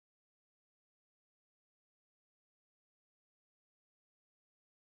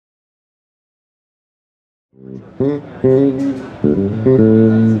Yeah.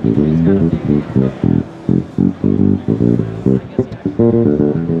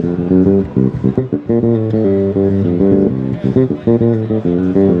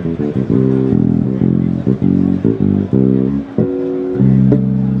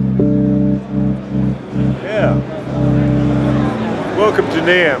 Welcome to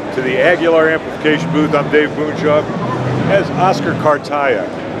NAMM, to the Aguilar Amplification booth. I'm Dave Boonshoft. As Oscar Cartaya.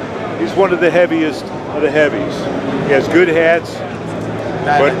 He's one of the heaviest of the heavies. He has good hats,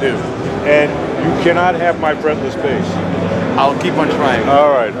 and you cannot have my fretless bass. I'll keep on trying. All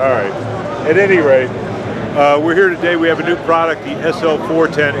right, all right. At any rate, we're here today. We have a new product, the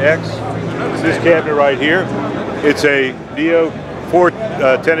SL410X. It's this cabinet right here. It's a Neo,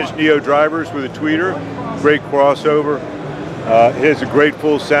 10-inch Neo drivers with a tweeter. Great crossover. It has a great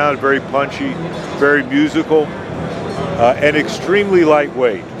full sound, very punchy, very musical, and extremely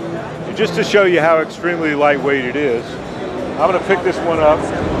lightweight. And just to show you how extremely lightweight it is, I'm going to pick this one up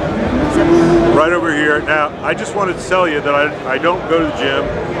right over here. Now, I just wanted to tell you that I don't go to the gym.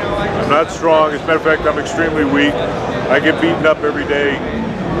 I'm not strong. As a matter of fact, I'm extremely weak. I get beaten up every day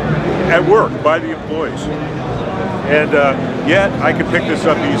at work by the employees. And yet, I can pick this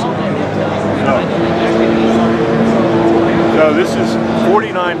up easily. So this is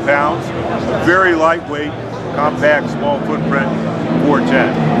 49 pounds, a very lightweight, compact, small footprint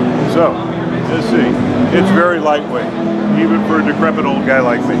 410. So, let's see, it's very lightweight, even for a decrepit old guy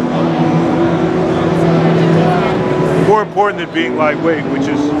like me. More important than being lightweight, which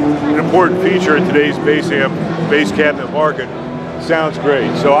is an important feature in today's bass cabinet market, sounds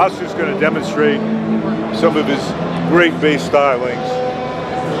great. So Oscar's going to demonstrate some of his great bass stylings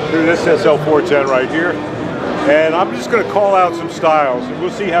through this SL410 right here. And I'm just going to call out some styles, and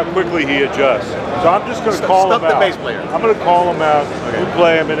we'll see how quickly he adjusts. So I'm just going to call him out. The bass player. I'm going to call him out, okay. We'll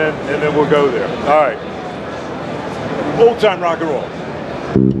play him, and then we'll go there. All right. Old time rock and roll.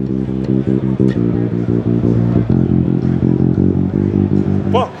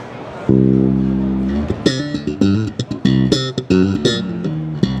 Funk.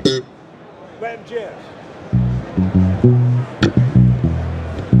 Latin jazz.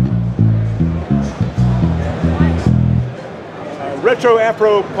 Retro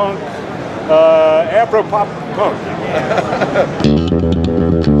Afro punk, Afro pop punk.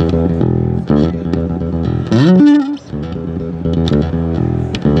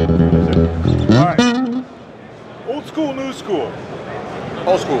 All right. Old school, new school.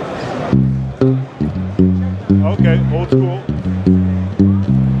 Old school. Okay, old school.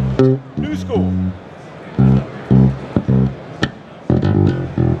 New school.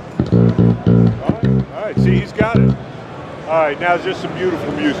 All right, see, he's got it. All right, now just some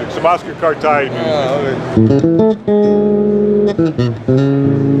beautiful music, some Oscar Cartaya music.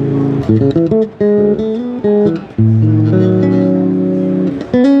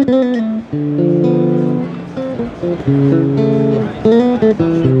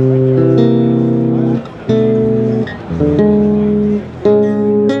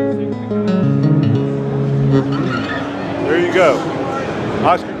 There you go.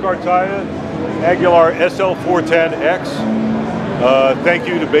 Oscar Cartaya, Aguilar SL410X. Thank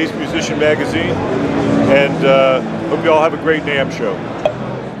you to Bass Musician Magazine, and hope you all have a great NAMM show.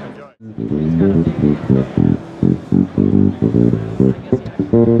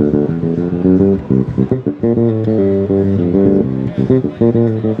 Enjoy.